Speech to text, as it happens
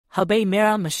Hebei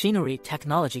Meran Machinery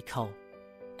Technology Co.,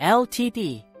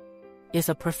 Ltd. is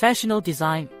a professional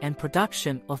design and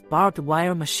production of barbed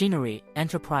wire machinery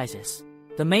enterprises.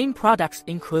 The main products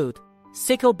include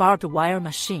sickle barbed wire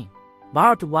machine,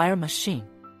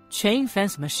 chain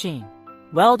fence machine,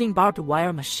 welding barbed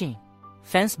wire machine,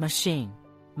 fence machine,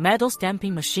 metal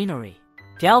stamping machinery,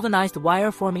 galvanized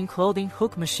wire forming clothing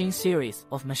hook machine series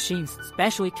of machines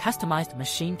specially customized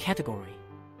machine category.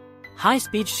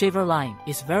 High-speed shaver line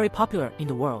is very popular in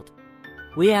the world.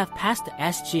 We have passed the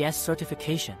SGS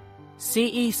certification,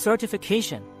 CE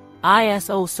certification,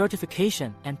 ISO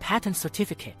certification and patent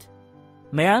certificate.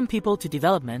 Meran people to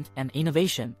development and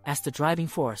innovation as the driving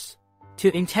force,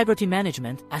 to integrity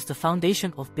management as the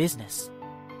foundation of business.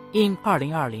 In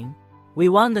 2020, we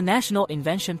won the National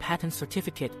Invention Patent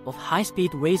Certificate of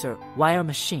High-Speed Razor Wire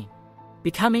Machine,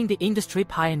 becoming the industry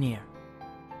pioneer,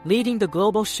 leading the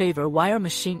global shaver wire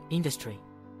machine industry.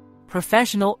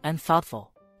 Professional and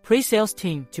thoughtful pre-sales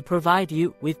team to provide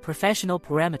you with professional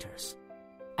parameters.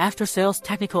 After-sales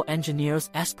technical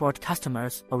engineers escort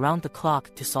customers around the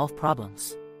clock to solve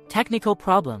problems. Technical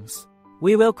problems,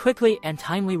 we will quickly and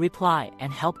timely reply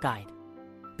and help guide.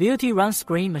 Beauty Run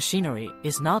Screen Machinery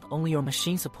is not only your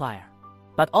machine supplier,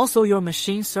 but also your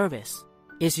machine service,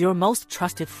 is your most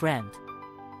trusted friend.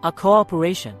 A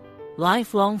cooperation,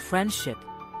 lifelong friendship,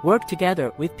 work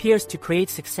together with peers to create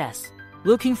success.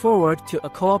 Looking forward to a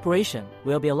cooperation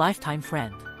will be a lifetime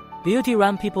friend. Beauty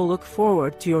Run people look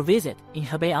forward to your visit in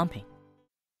Hebei Anping.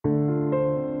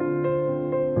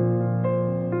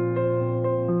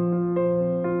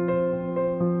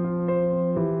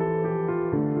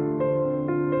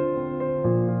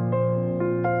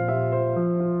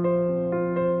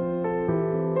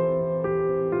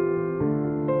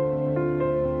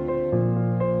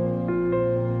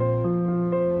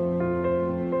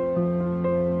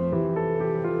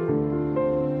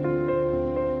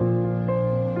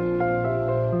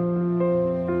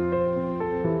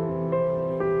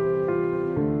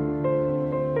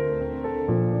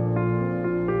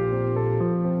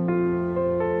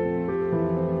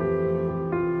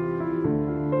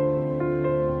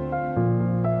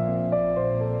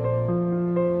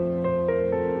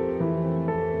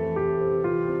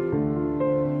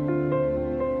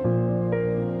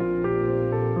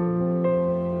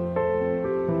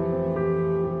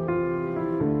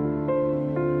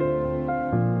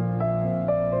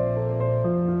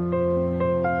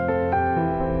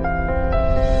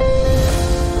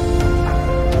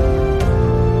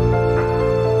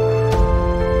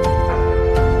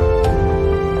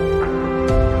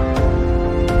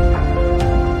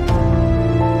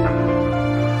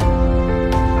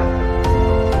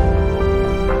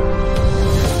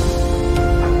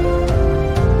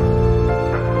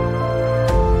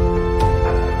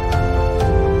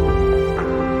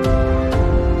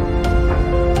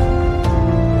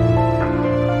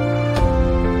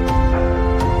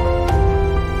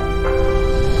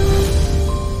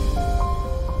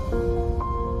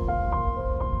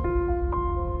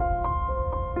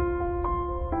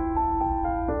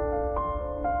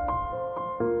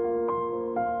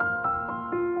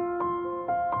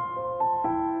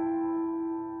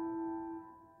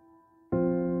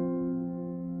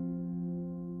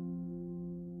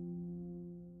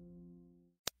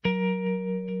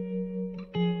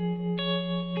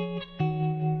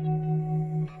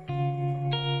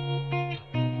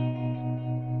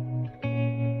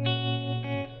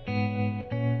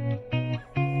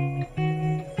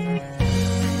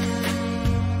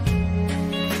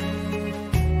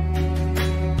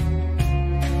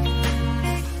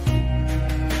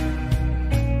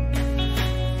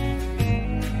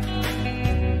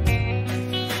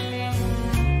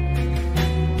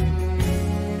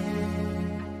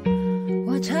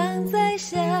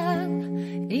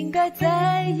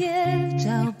再也找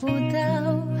不到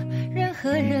任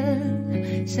何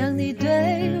人像你对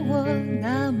我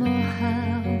那么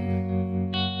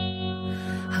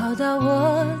好，好到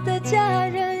我的家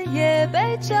人也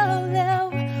被照料，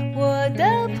我的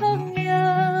朋友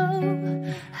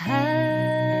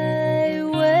还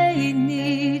为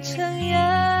你撑腰，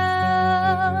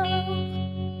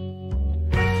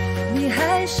你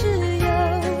还是有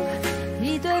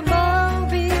一堆毛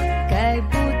病改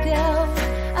不掉，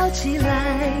傲起来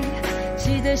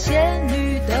气得仙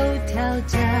女都跳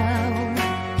脚，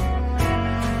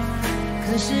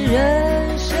可是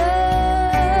人生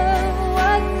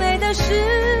完美的事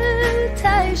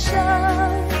太少，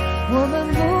我们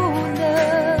不能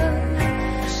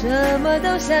什么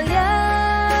都想要，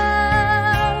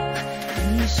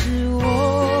你是我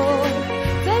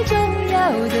最重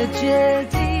要的决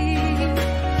定，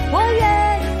我愿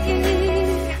意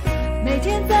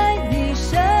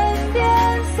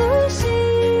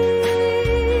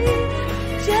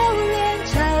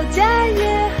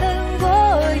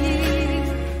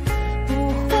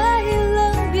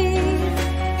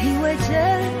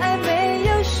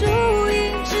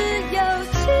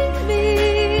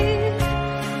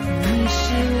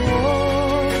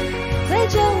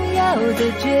要的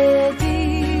决定。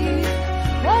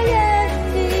我愿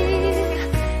意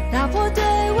打破对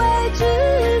未知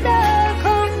的恐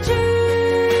惧，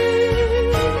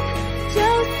就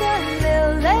算流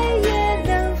泪也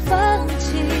能放弃，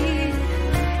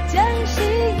将心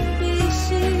比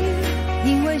心，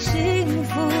因为幸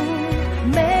福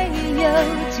没有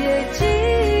捷径，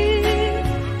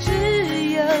只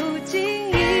有经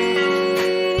营。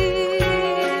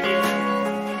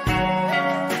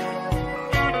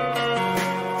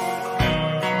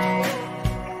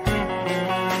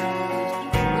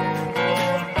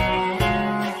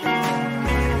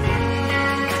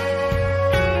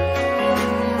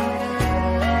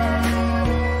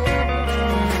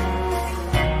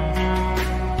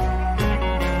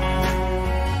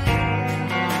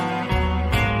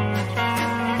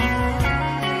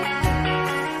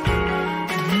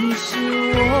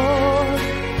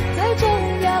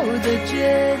的决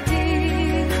定，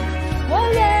我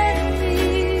愿意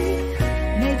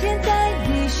每天在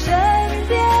你身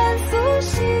边苏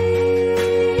醒，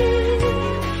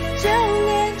就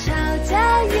连吵架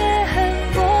也很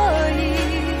过瘾，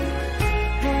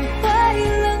不会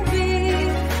冷冰，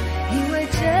因为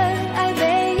真爱没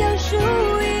有输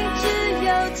赢，只有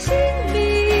亲密。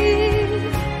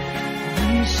你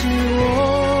是我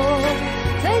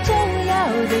最重要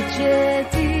的决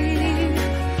定，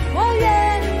我愿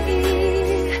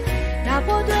打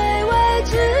破对未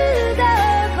知的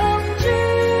恐惧，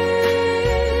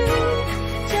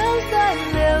就算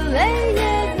流泪也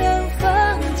能放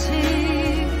弃，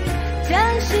将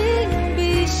心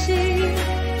比心，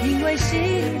因为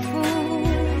幸福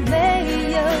没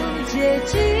有捷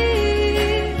径。